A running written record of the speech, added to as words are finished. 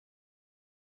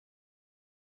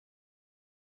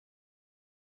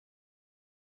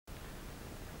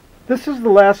This is the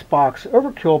last box,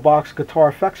 Overkill Box Guitar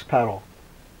Effects Pedal.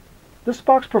 This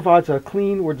box provides a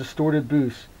clean or distorted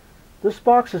boost. This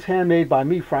box is handmade by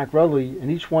me, Frank Rudley, and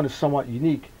each one is somewhat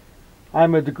unique. I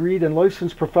am a degreed and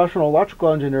licensed professional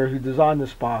electrical engineer who designed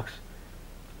this box.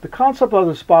 The concept of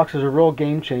this box is a real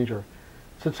game changer,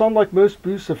 since unlike most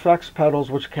boost effects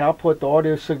pedals which can output the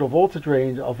audio signal voltage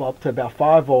range of up to about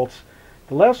 5 volts,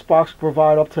 the last box can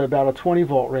provide up to about a 20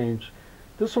 volt range.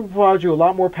 This will provide you a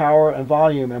lot more power and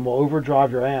volume and will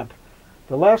overdrive your amp.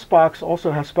 The last box also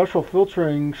has special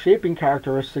filtering shaping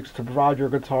characteristics to provide your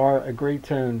guitar a great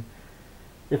tone.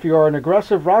 If you are an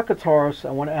aggressive rock guitarist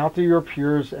and want to outdo your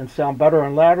peers and sound better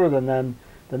and louder than them,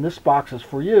 then this box is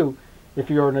for you. If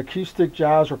you are an acoustic,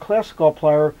 jazz, or classical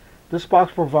player, this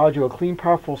box will provide you a clean,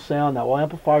 powerful sound that will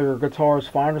amplify your guitar's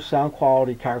finer sound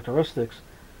quality characteristics.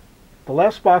 The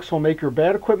last box will make your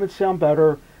bad equipment sound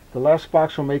better. The last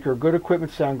box will make your good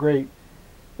equipment sound great.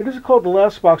 It is called the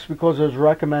last box because it is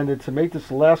recommended to make this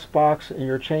the last box in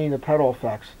your chain of pedal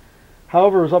effects.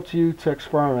 However, it is up to you to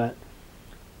experiment.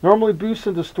 Normally, boost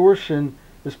and distortion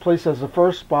is placed as the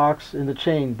first box in the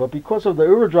chain, but because of the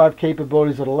overdrive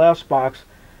capabilities of the last box,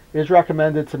 it is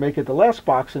recommended to make it the last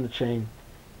box in the chain.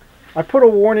 I put a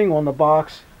warning on the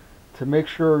box to make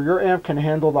sure your amp can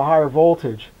handle the higher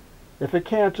voltage. If it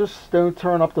can't, just don't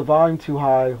turn up the volume too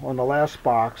high on the last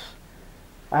box.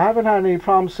 I haven't had any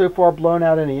problems so far blowing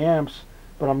out any amps,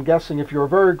 but I'm guessing if you're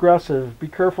very aggressive, be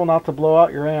careful not to blow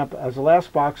out your amp, as the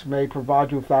last box may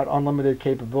provide you with that unlimited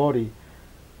capability.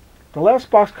 The last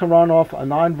box can run off a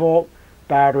 9 volt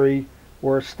battery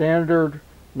or a standard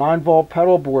 9 volt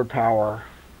pedal board power.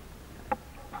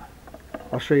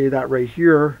 I'll show you that right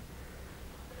here.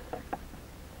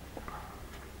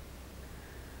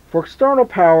 For external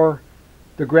power,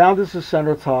 the ground is the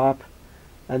center top,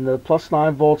 and the plus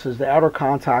 9 volts is the outer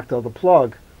contact of the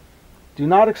plug. Do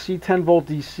not exceed 10 volt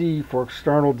DC for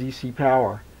external DC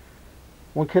power.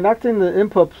 When connecting the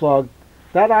input plug,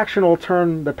 that action will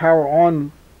turn the power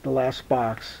on the last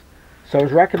box. So it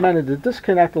is recommended to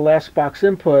disconnect the last box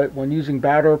input when using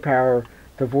battery power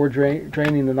to avoid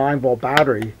draining the 9 volt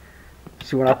battery.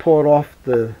 See, when I pull it off,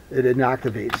 it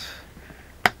inactivates.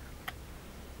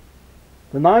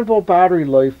 The 9 volt battery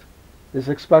life is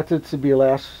expected to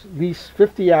last at least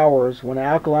 50 hours when an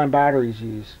alkaline battery is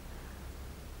used.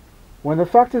 When the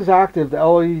effect is active, the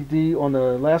LED on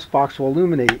the last box will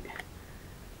illuminate.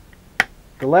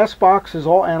 The last box is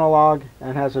all analog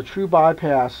and has a true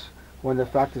bypass when the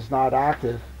effect is not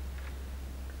active.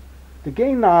 The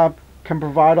gain knob can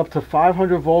provide up to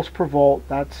 500 volts per volt,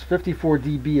 that's 54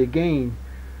 dB a gain.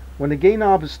 When the gain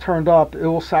knob is turned up, it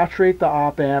will saturate the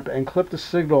op amp and clip the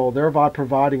signal, thereby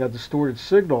providing a distorted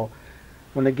signal.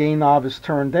 When the gain knob is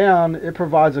turned down, it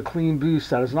provides a clean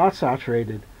boost that is not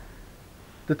saturated.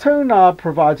 The tone knob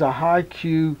provides a high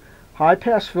Q, high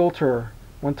pass filter.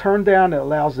 When turned down, it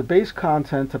allows the bass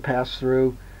content to pass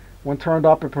through. When turned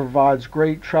up, it provides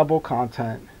great treble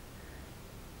content.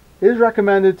 It is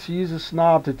recommended to use this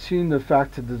knob to tune the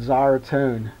effect to the desired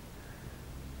tone.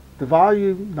 The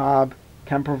volume knob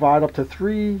can provide up to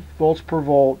 3 volts per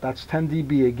volt, that's 10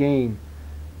 dB a gain.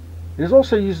 It is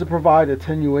also used to provide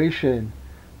attenuation.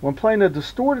 When playing a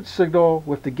distorted signal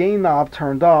with the gain knob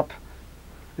turned up,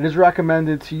 it is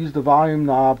recommended to use the volume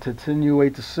knob to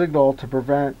attenuate the signal to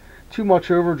prevent too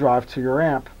much overdrive to your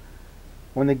amp.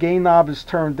 When the gain knob is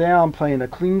turned down playing a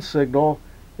clean signal,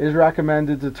 it is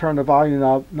recommended to turn the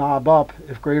volume knob up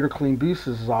if greater clean boost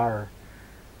is desired.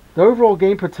 The overall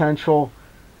gain potential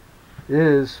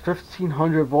is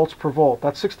 1500 volts per volt.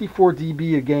 That's 64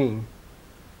 dB a gain.